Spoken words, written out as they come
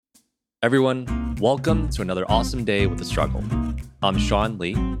Everyone, welcome to another awesome day with the struggle. I'm Sean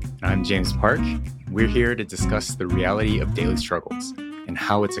Lee. I'm James Park. We're here to discuss the reality of daily struggles and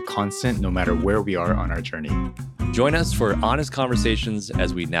how it's a constant no matter where we are on our journey. Join us for honest conversations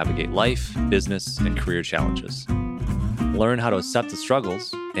as we navigate life, business, and career challenges. Learn how to accept the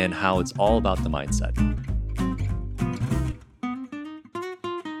struggles and how it's all about the mindset.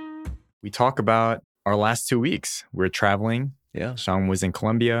 We talk about our last 2 weeks. We're traveling. Yeah. Sean was in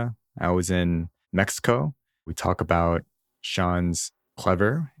Colombia. I was in Mexico. We talk about Sean's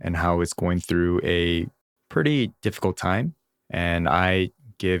Clever and how it's going through a pretty difficult time. And I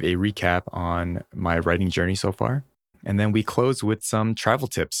give a recap on my writing journey so far. And then we close with some travel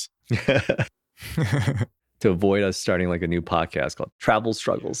tips. To avoid us starting like a new podcast called Travel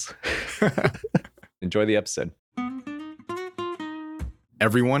Struggles. Enjoy the episode.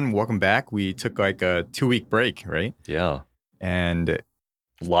 Everyone, welcome back. We took like a 2-week break, right? Yeah. And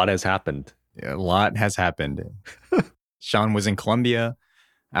A lot has happened. a lot has happened. Sean was in Colombia.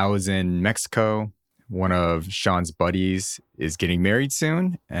 I was in Mexico. One of Sean's buddies is getting married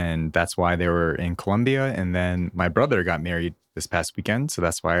soon, and that's why they were in Colombia. And then my brother got married this past weekend, so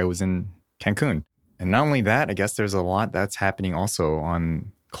that's why I was in Cancun. And not only that, I guess there's a lot that's happening also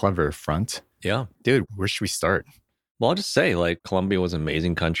on Clever front. Yeah. Dude, where should we start? Well, I'll just say, like, Colombia was an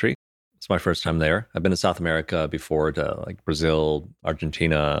amazing country. It's my first time there. I've been to South America before, to like Brazil,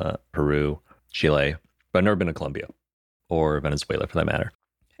 Argentina, Peru, Chile, but I've never been to Colombia or Venezuela for that matter.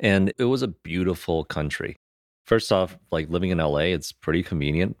 And it was a beautiful country. First off, like living in LA, it's pretty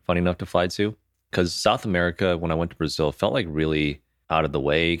convenient, funny enough, to fly to. Because South America, when I went to Brazil, felt like really out of the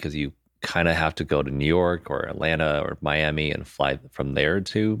way because you kind of have to go to New York or Atlanta or Miami and fly from there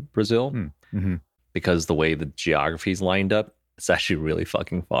to Brazil. Mm-hmm. Because the way the geography's lined up, it's actually really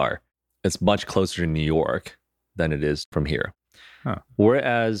fucking far. It's much closer to New York than it is from here. Huh.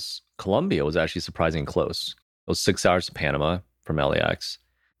 Whereas Colombia was actually surprisingly close. It was 6 hours to Panama from LAX.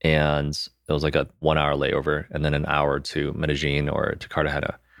 And it was like a 1 hour layover and then an hour to Medellin or to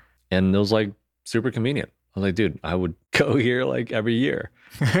Cartagena. And it was like super convenient. I was like, dude, I would go here like every year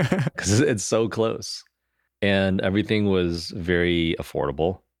because it's so close. And everything was very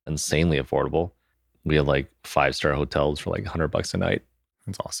affordable, insanely affordable. We had like 5-star hotels for like $100 a night.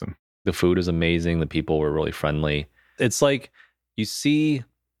 That's awesome. The food is amazing. The people were really friendly. It's like you see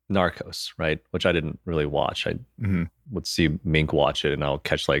Narcos, right? Which I didn't really watch. I would see Mink watch it and I'll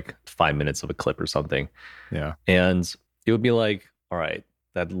catch like 5 minutes of a clip or something. Yeah. And it would be like, all right,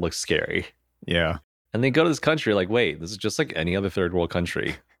 that looks scary. Yeah. And they go to this country like, wait, this is just like any other third world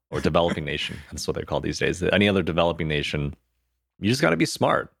country or developing nation. That's what they're called these days. Any other developing nation. You just got to be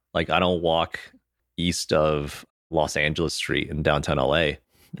smart. Like I don't walk east of Los Angeles Street in downtown LA.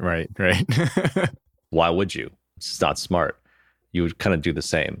 Right. Why would you? It's just not smart. You would kind of do the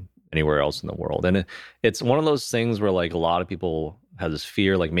same anywhere else in the world. And it's one of those things where like a lot of people have this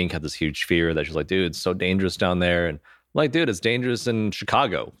fear, like Mink had this huge fear that she's like, dude, it's so dangerous down there. And I'm like, dude, it's dangerous in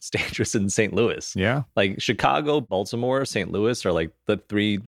Chicago. It's dangerous in St. Louis. Yeah. Like Chicago, Baltimore, St. Louis are like the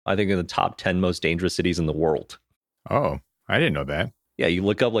three, I think, in the top 10 most dangerous cities in the world. Oh, I didn't know that. Yeah, you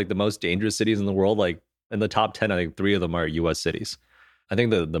look up like the most dangerous cities in the world, like in the top 10, I think 3 of them are US cities. I think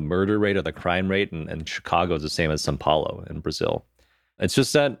the murder rate or the crime rate in Chicago is the same as São Paulo in Brazil. It's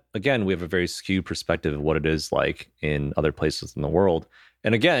just that, again, we have a very skewed perspective of what it is like in other places in the world.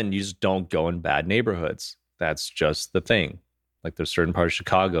 And again, you just don't go in bad neighborhoods. That's just the thing. Like there's certain parts of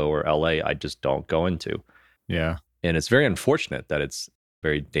Chicago or LA I just don't go into. Yeah. And it's very unfortunate that it's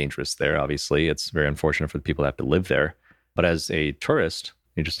very dangerous there, obviously. It's very unfortunate for the people that have to live there. But as a tourist,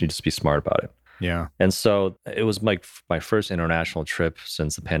 you just need to be smart about it. Yeah. And so it was my first international trip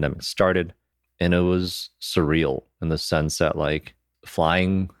since the pandemic started. And it was surreal in the sense that like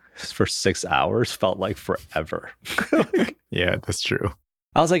flying for 6 hours felt like forever. Yeah, that's true.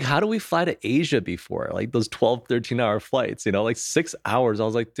 I was like, how do we fly to Asia before? Like those 12, 13-hour flights, like 6 hours. I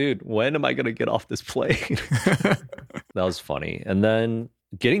was like, dude, when am I going to get off this plane? That was funny. And then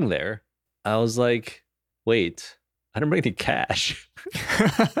getting there, I was like, wait, I didn't bring any cash.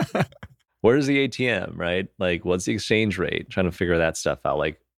 Where's the ATM, right? Like, what's the exchange rate? Trying to figure that stuff out.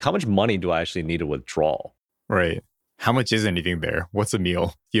 Like, how much money do I actually need to withdraw? Right. How much is anything there? What's a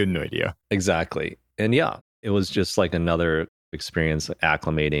meal? You had no idea. Exactly. And yeah, it was just like another experience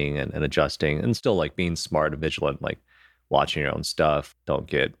acclimating and adjusting and still like being smart and vigilant, like watching your own stuff. Don't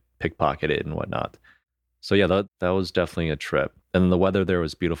get pickpocketed and whatnot. So yeah, that was definitely a trip. And the weather there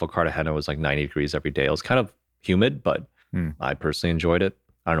was beautiful. Cartagena was like 90 degrees every day. It was kind of humid, but I personally enjoyed it.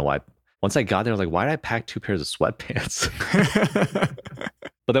 I don't know why. Once I got there, I was like, why did I pack 2 pairs of sweatpants?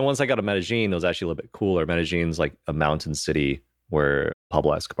 But then once I got to Medellin, it was actually a little bit cooler. Medellin's like a mountain city where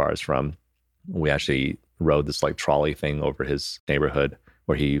Pablo Escobar is from. We actually rode this like trolley thing over his neighborhood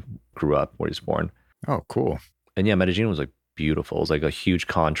where he grew up, where he's born. Oh, cool. And yeah, Medellin was like beautiful. It was like a huge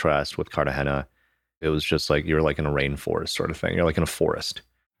contrast with Cartagena. It was just like you're like in a rainforest sort of thing. You're like in a forest.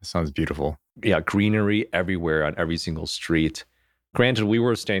 That sounds beautiful. Yeah, greenery everywhere on every single street. Granted, we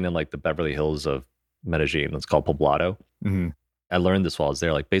were staying in like the Beverly Hills of Medellin. It's called Poblado. Hmm. I learned this while I was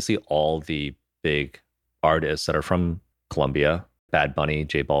there. Like basically all the big artists that are from Colombia, Bad Bunny,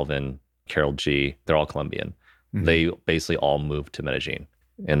 J Balvin, Carol G, they're all Colombian. Mhm. They basically all moved to Medellin.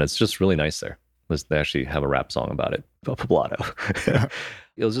 And it's just really nice there. They actually have a rap song about it, about Poblado.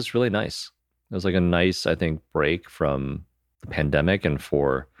 It was just really nice. It was like a nice, I think, break from the pandemic. And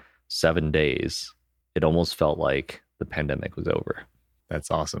for 7 days, it almost felt like the pandemic was over. That's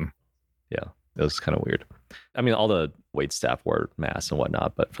awesome. Yeah, it was kind of weird. I mean, all the wait staff wore masks and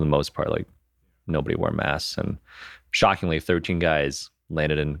whatnot, but for the most part, like nobody wore masks. And shockingly, 13 guys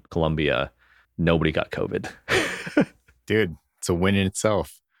landed in Colombia. Nobody got COVID. Dude, it's a win in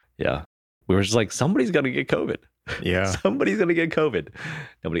itself. Yeah. We were just like, somebody's going to get COVID. Yeah. Somebody's going to get COVID.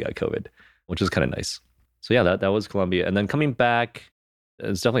 Nobody got COVID, which is kind of nice. So yeah, that was Colombia. And then coming back,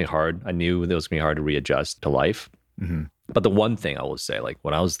 it's definitely hard. I knew it was going to be hard to readjust to life. Hmm. But the one thing I will say, like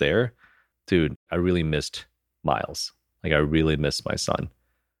when I was there, dude, I really missed Miles. Like I really missed my son.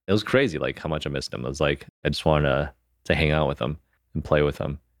 It was crazy, like how much I missed him. It was like, I just wanted to hang out with him and play with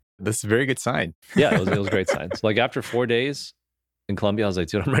him. That's a very good sign. Yeah, it was a great sign. So like after 4 days in Colombia, I was like,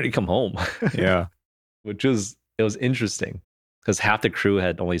 dude, I'm ready to come home. Yeah. It was interesting because half the crew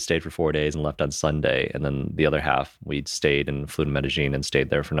had only stayed for 4 days and left on Sunday. And then the other half, we'd stayed and flew to Medellin and stayed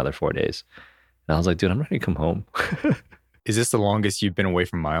there for another 4 days. And I was like, dude, I'm ready to come home. Is this the longest you've been away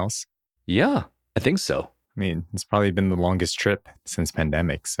from Miles? Yeah, I think so. I mean, it's probably been the longest trip since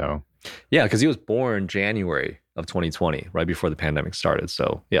pandemic. So Yeah, because he was born January of 2020, right before the pandemic started.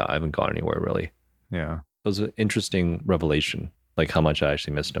 So yeah, I haven't gone anywhere really. yeah. It was an interesting revelation, like how much I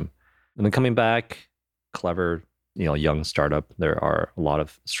actually missed him. And then coming back, Clever, young startup, there are a lot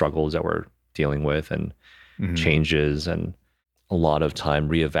of struggles that we're dealing with and Mhm. changes and a lot of time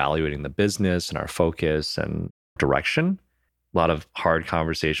reevaluating the business and our focus and direction. A lot of hard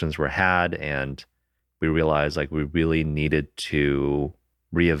conversations were had and we realized like we really needed to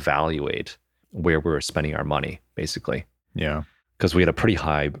reevaluate where we were spending our money, basically. Yeah. Because we had a pretty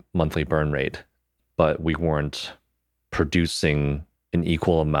high monthly burn rate, but we weren't producing an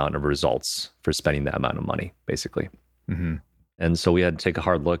equal amount of results for spending that amount of money, basically. Hmm. And so we had to take a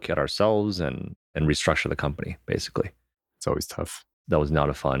hard look at ourselves and restructure the company, basically. It's always tough. That was not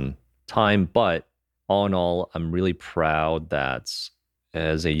a fun time, but all in all, I'm really proud that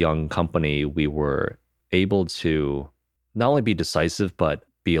as a young company, we were able to not only be decisive, but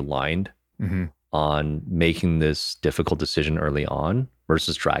be aligned Hmm. on making this difficult decision early on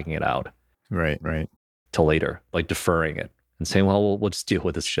versus dragging it out Right. Right. till later, like deferring it and saying, well, we'll just deal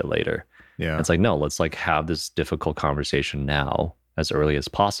with this shit later. Yeah. It's like, no, let's like have this difficult conversation now as early as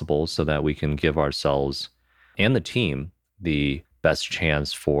possible so that we can give ourselves and the team the best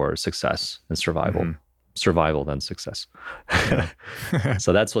chance for success and survival. Mhm. Survival, then success.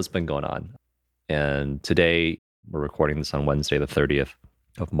 So that's what's been going on. And today we're recording this on Wednesday, the 30th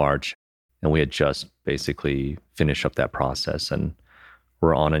of March. And we had just basically finished up that process and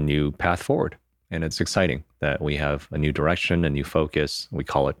we're on a new path forward. And it's exciting that we have a new direction, a new focus. We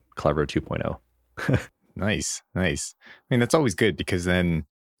call it Clever 2.0. Nice. Nice. I mean, that's always good because then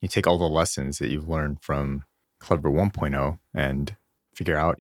you take all the lessons that you've learned from Clever 1.0 and figure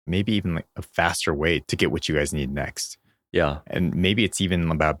out maybe even like a faster way to get what you guys need next. Yeah. And maybe it's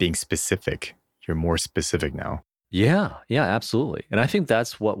even about being specific. You're more specific now. Yeah, absolutely. And I think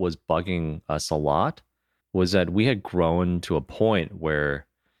that's what was bugging us a lot was that we had grown to a point where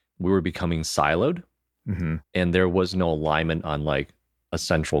we were becoming siloed Hmm. and there was no alignment on like a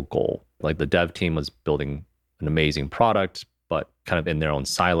central goal. Like the dev team was building an amazing product, but kind of in their own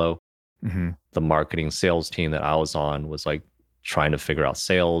silo. Hmm. The marketing sales team that I was on was like trying to figure out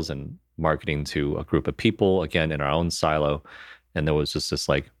sales and marketing to a group of people, again, in our own silo. And there was just this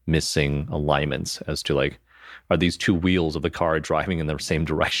like missing alignments as to like, are these two wheels of the car driving in the same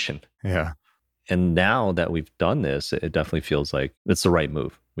direction? Yeah. And now that we've done this, it definitely feels like it's the right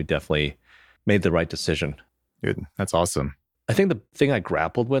move. We definitely made the right decision. Dude, that's awesome. I think the thing I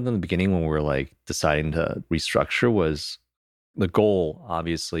grappled with in the beginning when we were like deciding to restructure was the goal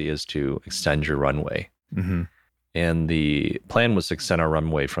obviously is to extend your runway. Hmm. And the plan was to extend our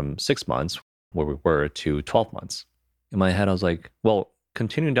runway from 6 months, where we were, to 12 months. In my head, I was like, well,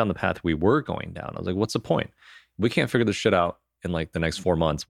 continuing down the path we were going down, I was like, what's the point? We can't figure this shit out in like the next 4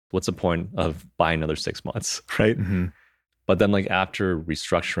 months. What's the point of buying another 6 months, right? Hmm. But then like after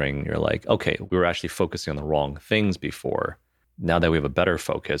restructuring, you're like, okay, we were actually focusing on the wrong things before. Now that we have a better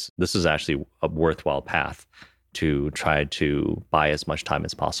focus, this is actually a worthwhile path to try to buy as much time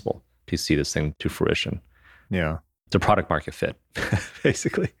as possible to see this thing to fruition. Yeah. The product market fit,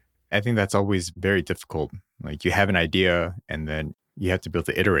 basically. I think that's always very difficult. Like you have an idea and then you have to be able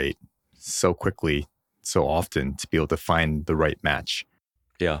to iterate so quickly, so often to be able to find the right match.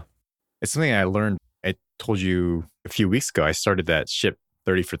 Yeah. It's something I learned. I told you a few weeks ago, I started that Ship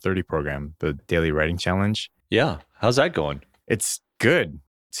 30 for 30 program, the daily writing challenge. Yeah. How's that going? It's good.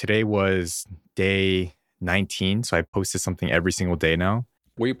 Today was day 19. So I posted something every single day now.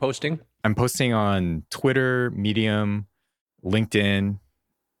 Were you posting? I'm posting on Twitter, Medium, LinkedIn,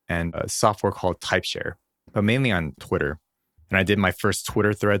 and a software called TypeShare, but mainly on Twitter. And I did my first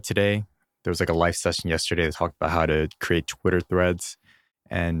Twitter thread today. There was like a live session yesterday that talked about how to create Twitter threads.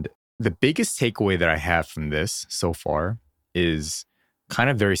 And the biggest takeaway that I have from this so far is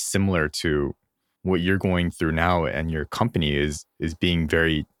kind of very similar to what you're going through now, and your company is being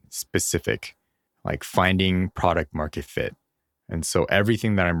very specific, like finding product market fit. And so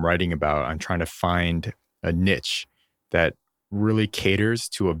everything that I'm writing about, I'm trying to find a niche that really caters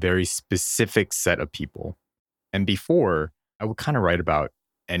to a very specific set of people. And before, I would kind of write about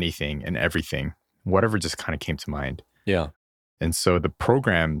anything and everything, whatever just kind of came to mind. Yeah. And so the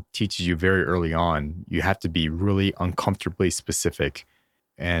program teaches you very early on, you have to be really uncomfortably specific.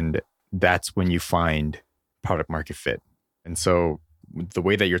 And that's when you find product market fit. And so the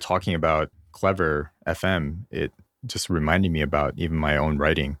way that you're talking about Clever FM, it just reminded me about even my own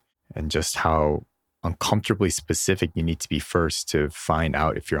writing and just how uncomfortably specific you need to be first to find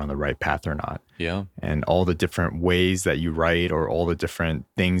out if you're on the right path or not. Yeah. And all the different ways that you write or all the different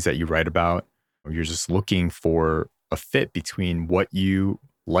things that you write about, you're just looking for a fit between what you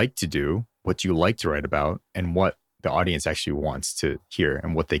like to do, what you like to write about, and what the audience actually wants to hear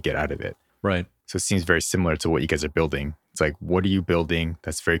and what they get out of it. Right. So it seems very similar to what you guys are building. It's like, what are you building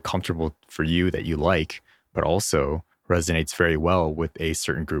that's very comfortable for you, that you like, but also resonates very well with a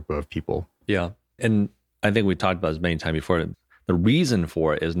certain group of people? Yeah. And I think we talked about this many times before. The reason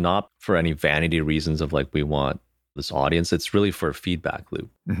for it is not for any vanity reasons of like, we want this audience. It's really for a feedback loop.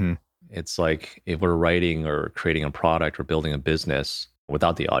 Mm-hmm. It's like if we're writing or creating a product or building a business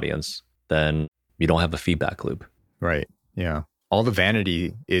without the audience, then you don't have a feedback loop. Right. Yeah. All the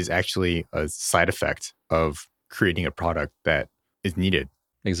vanity is actually a side effect of creating a product that is needed.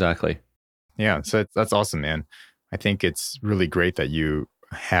 Exactly. Yeah. So that's awesome, man. I think it's really great that you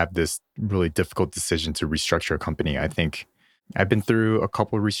have this really difficult decision to restructure a company. I think I've been through a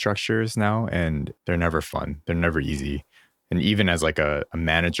couple of restructures now, and they're never fun. They're never easy. And even as like a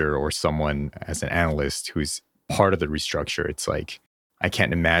manager or someone as an analyst who's part of the restructure, it's like, I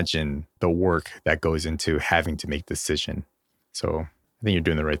can't imagine the work that goes into having to make the decision. So I think you're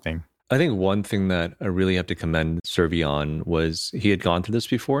doing the right thing. I think one thing that I really have to commend Servi on was he had gone through this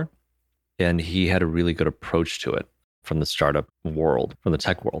before, and he had a really good approach to it from the startup world, from the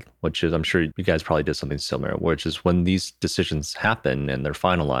tech world, which is, I'm sure you guys probably did something similar, which is when these decisions happen and they're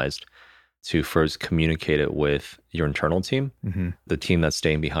finalized, to first communicate it with your internal team, the team that's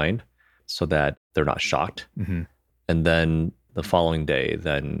staying behind, so that they're not shocked. And then the following day,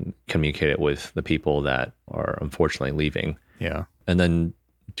 then communicate it with the people that are unfortunately leaving. Yeah. And then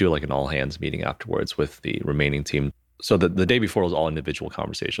do like an all hands meeting afterwards with the remaining team. So the day before was all individual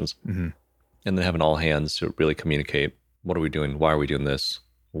conversations. And then have an all hands to really communicate, what are we doing? Why are we doing this?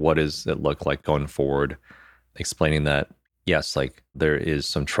 What does it look like going forward? Explaining that, yes, like there is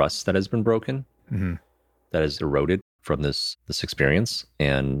some trust that has been broken, that has eroded from this experience.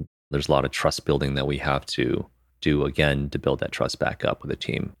 And there's a lot of trust building that we have to do again to build that trust back up with the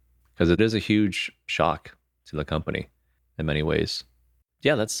team. Because it is a huge shock to the company in many ways.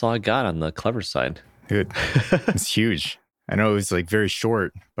 Yeah, that's all I got on the Clever side. Good. It's huge. I know it was like very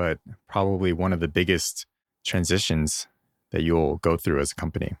short, but probably one of the biggest transitions that you'll go through as a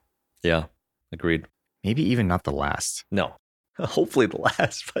company. Yeah, agreed. Maybe even not the last. No, hopefully the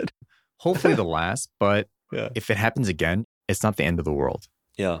last, but hopefully the last. But yeah. If it happens again, it's not the end of the world.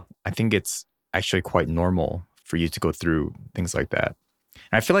 Yeah. I think it's actually quite normal for you to go through things like that.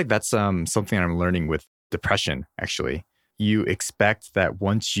 And I feel like that's something I'm learning with depression, actually. You expect that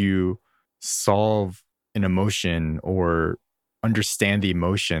once you solve an emotion or understand the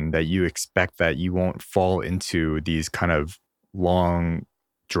emotion, that you expect that you won't fall into these kind of long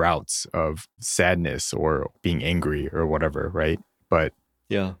droughts of sadness or being angry or whatever, right? But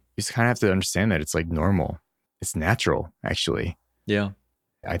yeah, you just kind of have to understand that it's like normal. It's natural, actually. Yeah.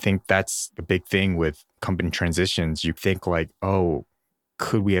 I think that's the big thing with company transitions. You think like, oh,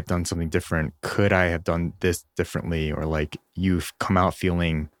 could we have done something different? Could I have done this differently? Or like you've come out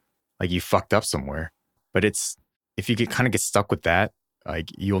feeling like you fucked up somewhere. But if you kind of get stuck with that, like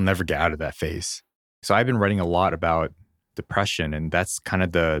you'll never get out of that phase. So I've been writing a lot about depression, and that's kind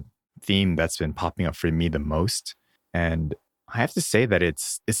of the theme that's been popping up for me the most. And I have to say that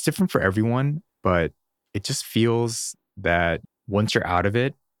it's different for everyone, but it just feels that once you're out of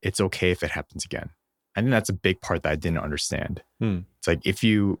it, it's okay if it happens again. I think that's a big part that I didn't understand. It's like if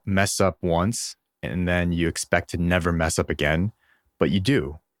you mess up once and then you expect to never mess up again, but you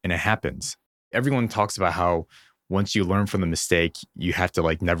do, and it happens. Everyone talks about how once you learn from the mistake, you have to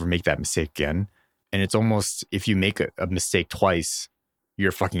like never make that mistake again. And it's almost if you make a mistake twice, you're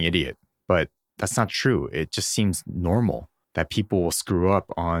a fucking idiot. But that's not true. It just seems normal that people will screw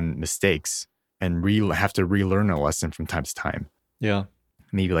up on mistakes and have to relearn a lesson from time to time. Yeah.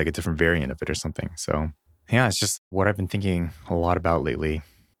 Maybe like a different variant of it or something. So yeah, it's just what I've been thinking a lot about lately.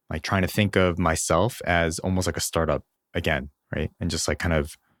 Like trying to think of myself as almost like a startup again, right? And just like kind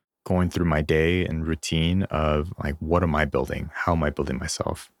of going through my day and routine of like, what am I building? How am I building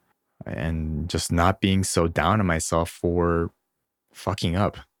myself? And just not being so down on myself for fucking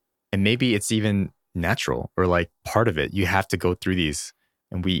up. And maybe it's even natural or like part of it. You have to go through these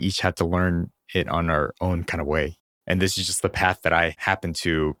and we each have to learn it on our own kind of way. And this is just the path that I happen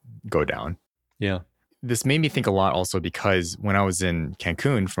to go down. Yeah. This made me think a lot also because when I was in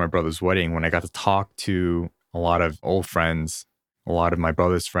Cancun for my brother's wedding, when I got to talk to a lot of old friends, a lot of my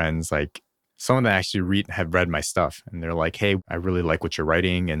brother's friends, like some of them actually have read my stuff. And they're like, hey, I really like what you're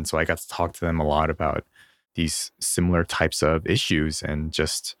writing. And so I got to talk to them a lot about these similar types of issues and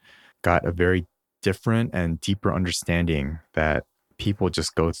just got a very different and deeper understanding that people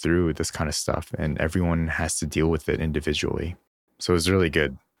just go through this kind of stuff and everyone has to deal with it individually. So it was really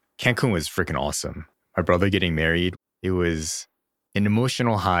good. Cancun was freaking awesome. My brother getting married, it was an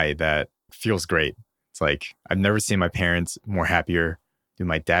emotional high that feels great. It's like, I've never seen my parents more happier. Dude,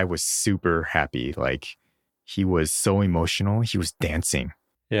 my dad was super happy. Like he was so emotional. He was dancing.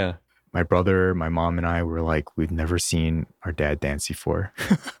 Yeah. My brother, my mom and I were like, we've never seen our dad dance before.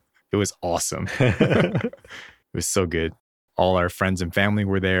 It was awesome. It was so good. All our friends and family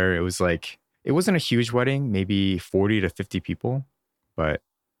were there. It was like, it wasn't a huge wedding, maybe 40 to 50 people, but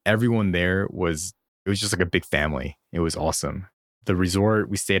everyone there it was just like a big family. It was awesome. The resort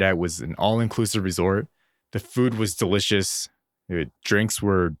we stayed at was an all-inclusive resort. The food was delicious. Drinks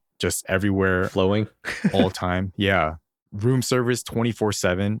were just everywhere. Flowing. All the time. Yeah. Room service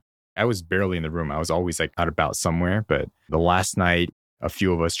 24/7. I was barely in the room. I was always like out about somewhere. But the last night, a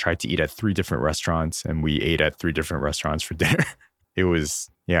few of us tried to eat at 3 different restaurants and we ate at 3 different restaurants for dinner. It was,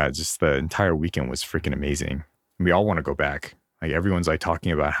 yeah, just the entire weekend was freaking amazing. We all want to go back. Like everyone's like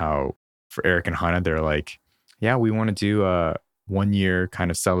talking about how for Eric and Hannah, they're like, yeah, we want to do a 1-year kind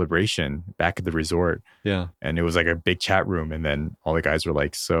of celebration back at the resort. Yeah. And it was like a big chat room. And then all the guys were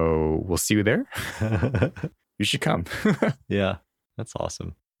like, so we'll see you there. You should come. Yeah. That's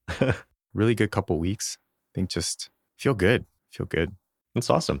awesome. Really good couple weeks. I think just feel good. That's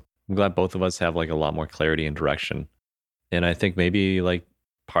awesome. I'm glad both of us have like a lot more clarity and direction. And I think maybe like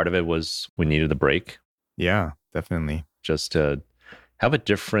part of it was we needed a break. Yeah, definitely. Just to have a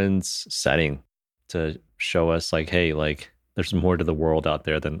different setting to show us like, hey, like there's more to the world out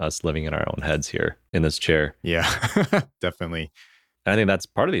there than us living in our own heads here in this chair. Yeah, definitely. And I think that's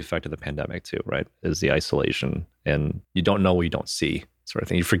part of the effect of the pandemic too, right? Is the isolation and you don't know what you don't see sort of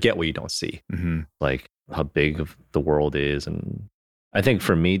thing. You forget what you don't see, like how big of the world is. And I think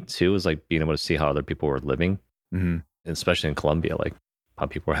for me too, is like being able to see how other people were living, especially in Colombia, like how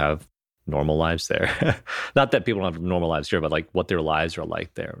people have normal lives there. Not that people don't have normal lives here, but like what their lives are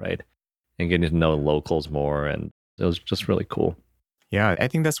like there, right? And getting to know locals more. And it was just really cool. Yeah, I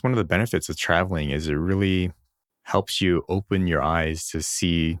think that's one of the benefits of traveling is it really helps you open your eyes to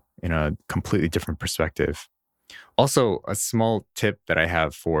see in a completely different perspective. Also, a small tip that I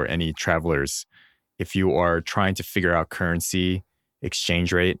have for any travelers, if you are trying to figure out currency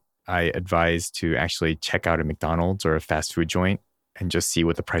exchange rate, I advise to actually check out a McDonald's or a fast food joint and just see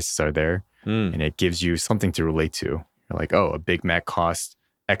what the prices are there. And it gives you something to relate to. You're like, oh, a Big Mac costs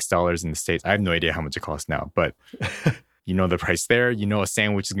X dollars in the States. I have no idea how much it costs now, but you know the price there. You know a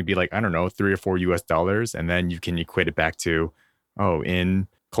sandwich is going to be like, I don't know, $3 or $4 US. And then you can equate it back to, oh, in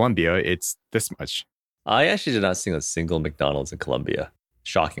Colombia, it's this much. I actually did not see a single McDonald's in Colombia,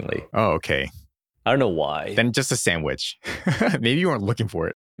 shockingly. Oh, okay. I don't know why. Then just a sandwich. Maybe you weren't looking for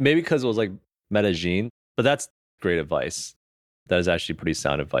it. Maybe because it was like Medellin, but that's great advice. That is actually pretty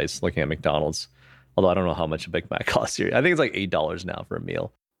sound advice looking at McDonald's. Although I don't know how much a Big Mac costs here. I think it's like $8 now for a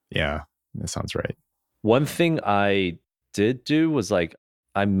meal. Yeah, that sounds right. One thing I did do was like,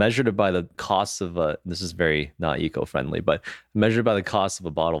 I measured it by the cost of this is very not eco-friendly, but measured by the cost of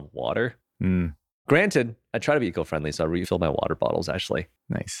a bottle of water. Mm, Granted, I try to be eco-friendly, so I refill my water bottles actually.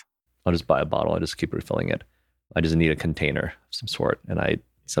 nice. I'll just buy a bottle, I just keep refilling it. I just need a container of some sort, and I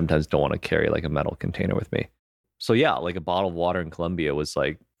sometimes don't want to carry like a metal container with me. So yeah, like a bottle of water in Colombia was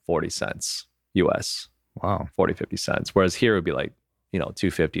like 40 cents US, Wow. 40, 50 cents. Whereas here it would be like,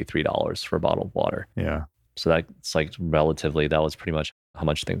 $2.50, $3 for a bottle of water. Yeah. So that's like relatively, that was pretty much how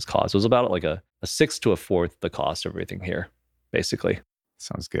much things cost. It was about like a sixth to a fourth the cost of everything here, basically.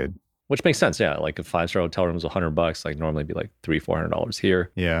 Sounds good. Which makes sense. Yeah. Like a 5-star hotel room is $100, like normally it'd be like $300-$400 here.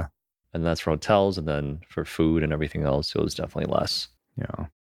 Yeah. And that's for hotels. And then for food and everything else, it was definitely less. Yeah.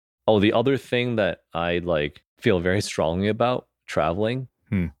 Oh, the other thing that I like feel very strongly about traveling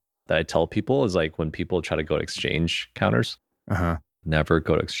that I tell people is like when people try to go to exchange counters, Uh-huh. never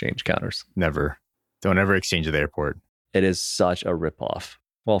go to exchange counters. Never. Don't ever exchange at the airport. It is such a ripoff.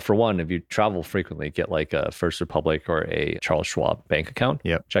 Well, for one, if you travel frequently, get like a First Republic or a Charles Schwab bank account,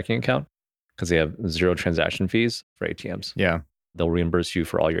 checking account, because they have 0 transaction fees for ATMs. Yeah. They'll reimburse you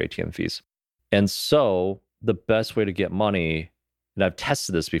for all your ATM fees. And so the best way to get money, and I've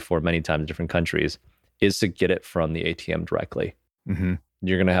tested this before many times in different countries, is to get it from the ATM directly. Mm-hmm.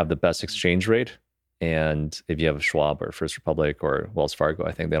 You're going to have the best exchange rate. And if you have a Schwab or First Republic or Wells Fargo,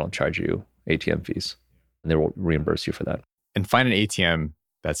 I think they don't charge you ATM fees and they will reimburse you for that. And find an ATM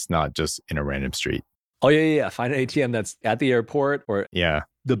that's not just in a random street. Oh, yeah. Find an ATM that's at the airport or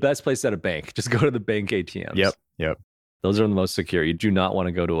the best place at a bank. Just go to the bank ATMs. Yep. Those are the most secure. You do not want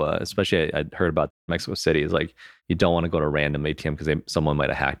to go to especially I heard about Mexico City, is like you don't want to go to a random ATM because someone might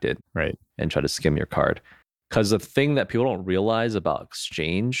have hacked it and try to skim your card. Because the thing that people don't realize about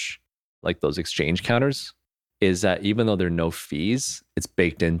exchange, like those exchange counters, is that even though there are no fees, it's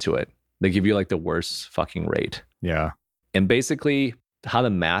baked into it. They give you like the worst fucking rate. Yeah. And basically how the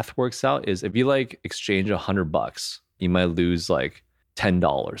math works out is if you like exchange $100, you might lose like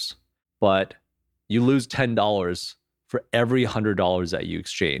 $10, but you lose $10 for every $100 that you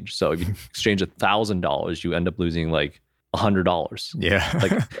exchange. So if you exchange $1,000, you end up losing like $100. Yeah.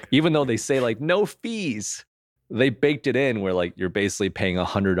 Like even though they say like no fees, they baked it in where like you're basically paying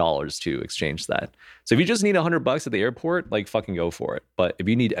 $100 to exchange that. So if you just need $100 at the airport, like fucking go for it. But if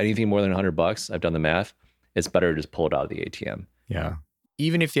you need anything more than $100, I've done the math, it's better to just pull it out of the ATM. Yeah.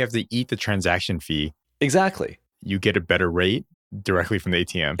 Even if you have to eat the transaction fee. Exactly. You get a better rate directly from the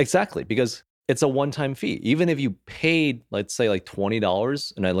ATM. Exactly. Because it's a one-time fee. Even if you paid, let's say like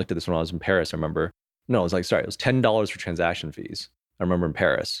 $20, and I looked at this when I was in Paris, I remember. No, it was $10 for transaction fees. I remember in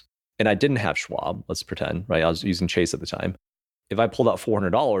Paris. And I didn't have Schwab, let's pretend, right? I was using Chase at the time. If I pulled out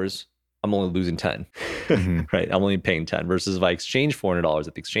 $400, I'm only losing 10, right? I'm only paying 10 versus if I exchanged $400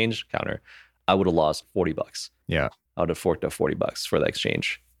 at the exchange counter, I would have lost $40. Yeah. I would have forked out $40 for the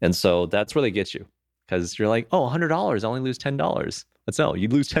exchange. And so that's where they get you because you're like, oh, $100, I only lose $10. But no, you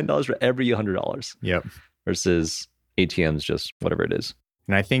lose $10 for every $100. Yep. Versus ATMs, just whatever it is.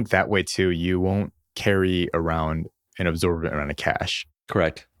 And I think that way too, you won't carry around an absorbent amount of cash.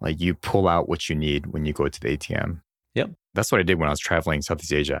 Correct. Like you pull out what you need when you go to the ATM. Yep. That's what I did when I was traveling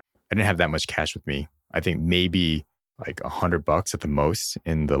Southeast Asia. I didn't have that much cash with me. I think maybe like $100 at the most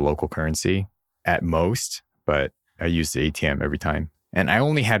in the local currency at most, but I used the ATM every time. And I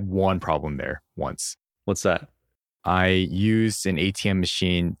only had one problem there once. What's that? I used an ATM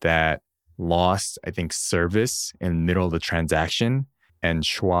machine that lost, I think, service in the middle of the transaction, and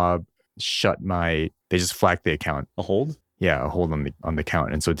Schwab they just flagged the account. A hold? Yeah, a hold on the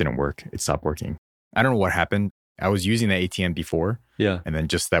account. And so it didn't work. It stopped working. I don't know what happened. I was using the ATM before. Yeah. And then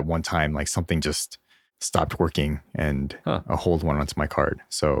just that one time, like something just stopped working and a hold went onto my card.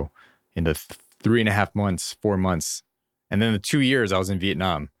 So in the 3.5 months, 4 months, and then the 2 years I was in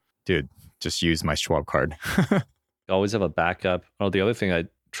Vietnam, dude, just use my Schwab card. Always have a backup. Oh, the other thing when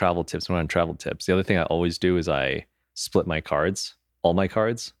I'm on travel tips, the other thing I always do is I split my cards, all my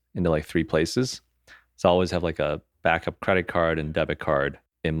cards into like 3 places. So I always have like a backup credit card and debit card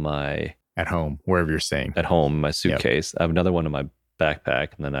in my... At home, wherever you're staying. At home, in my suitcase. Yep. I have another one in my backpack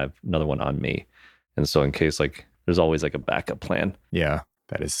and then I have another one on me. And so in case like, there's always like a backup plan. Yeah,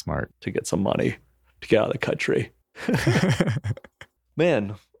 that is smart. To get some money to get out of the country.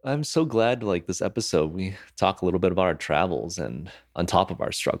 Man, I'm so glad like this episode, we talk a little bit about our travels and on top of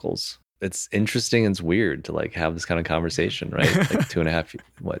our struggles. It's interesting and it's weird to like have this kind of conversation, right?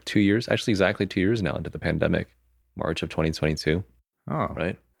 Like 2 years? Actually, exactly 2 years now into the pandemic, March of 2022. Oh,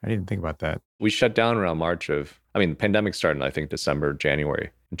 right. I didn't think about that. We shut down around the pandemic started, I think, December,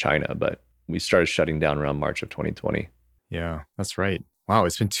 January in China, but we started shutting down around March of 2020. Yeah, that's right. Wow,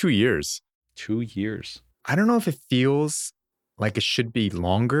 it's been 2 years. 2 years. I don't know if it feels like it should be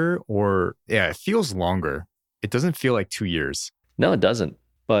longer, or yeah, it feels longer. It doesn't feel like 2 years. No, it doesn't.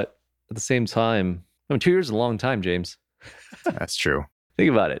 But at the same time, 2 years is a long time, James. That's true.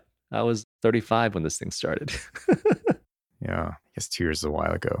 Think about it. I was 35 when this thing started. Yeah, I guess 2 years is a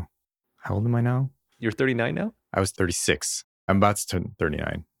while ago. How old am I now? You're 39 now? I was 36. I'm about to turn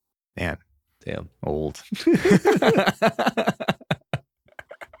 39. Man, Damn. old.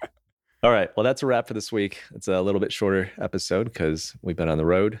 All right. Well, that's a wrap for this week. It's a little bit shorter episode because we've been on the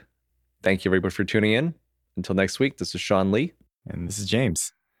road. Thank you, everybody, for tuning in. Until next week, this is Sean Lee. And this is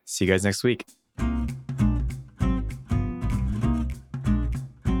James. See you guys next week.